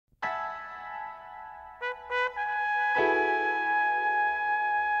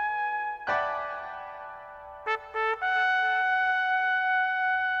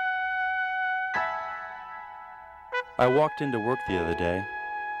I walked into work the other day,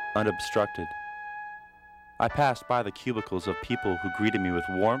 unobstructed. I passed by the cubicles of people who greeted me with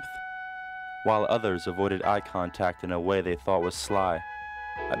warmth, while others avoided eye contact in a way they thought was sly.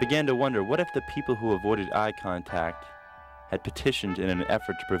 I began to wonder, what if the people who avoided eye contact had petitioned in an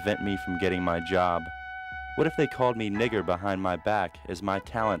effort to prevent me from getting my job? What if they called me nigger behind my back as my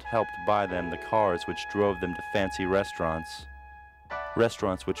talent helped buy them the cars which drove them to fancy restaurants?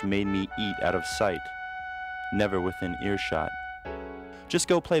 Restaurants which made me eat out of sight, never within earshot. Just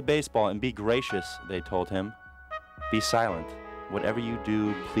go play baseball and be gracious, they told him. Be silent. Whatever you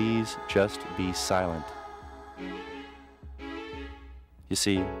do, please just be silent. You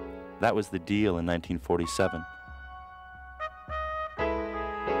see, that was the deal in 1947.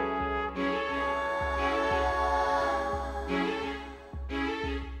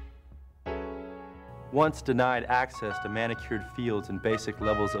 Once denied access to manicured fields and basic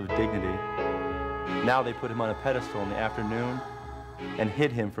levels of dignity, now they put him on a pedestal in the afternoon and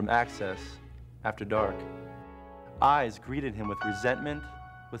hid him from access after dark. Eyes greeted him with resentment,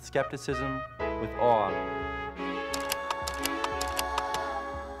 with skepticism, with awe.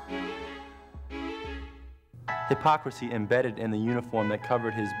 Hypocrisy embedded in the uniform that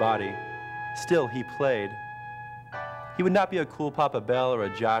covered his body. Still, he played. He would not be a cool Papa Bell or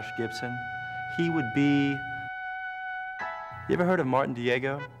a Josh Gibson. He would be... You ever heard of Martin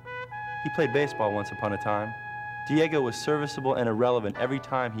Diego? He played baseball once upon a time. Diego was serviceable and irrelevant every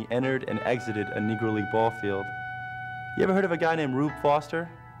time he entered and exited a Negro League ball field. You ever heard of a guy named Rube Foster?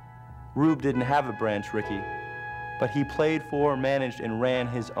 Rube didn't have a branch Rickey, but he played for, managed, and ran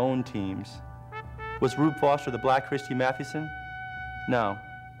his own teams. Was Rube Foster the black Christy Mathewson? No,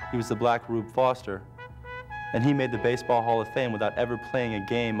 he was the black Rube Foster. And he made the Baseball Hall of Fame without ever playing a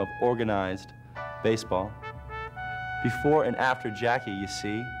game of organized baseball. Before and after Jackie, you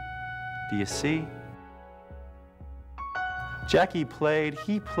see. Do you see? Jackie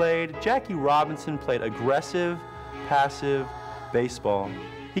Robinson played aggressive, passive baseball.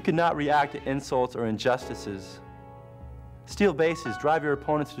 He could not react to insults or injustices. Steal bases, drive your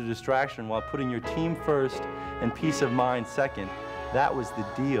opponents to distraction while putting your team first and peace of mind second. That was the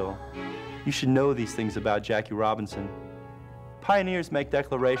deal. You should know these things about Jackie Robinson. Pioneers make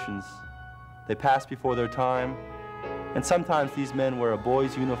declarations. They pass before their time, and sometimes these men wear a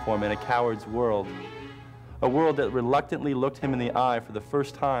boy's uniform in a coward's world, a world that reluctantly looked him in the eye for the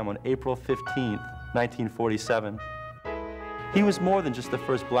first time on April 15th, 1947. He was more than just the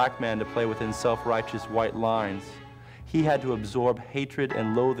first black man to play within self-righteous white lines. He had to absorb hatred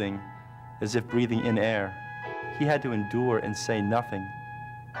and loathing as if breathing in air. He had to endure and say nothing,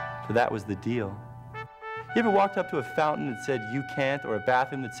 for that was the deal. You ever walked up to a fountain that said, "You can't," or a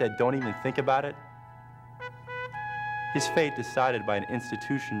bathroom that said, "Don't even think about it"? His fate decided by an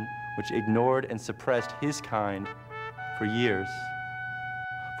institution which ignored and suppressed his kind for years.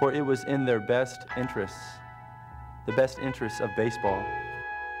 For it was in their best interests, the best interests of baseball.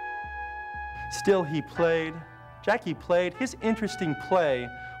 Still, he played. Jackie played. His interesting play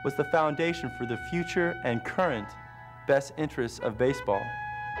was the foundation for the future and current best interests of baseball.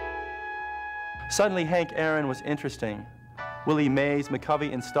 Suddenly, Hank Aaron was interesting. Willie Mays,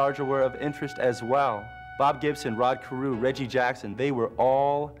 McCovey, and Starger were of interest as well. Bob Gibson, Rod Carew, Reggie Jackson, they were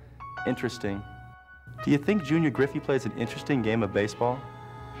all interesting. Do you think Junior Griffey plays an interesting game of baseball?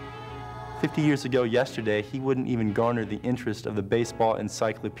 50 years ago yesterday, he wouldn't even garner the interest of the baseball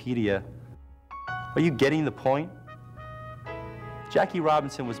encyclopedia. Are you getting the point? Jackie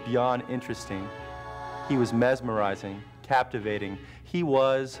Robinson was beyond interesting. He was mesmerizing, captivating. He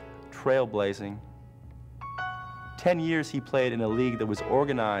was trailblazing. 10 years he played in a league that was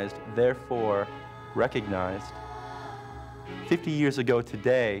organized, therefore recognized. 50 years ago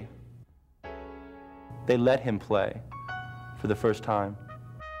today, they let him play for the first time.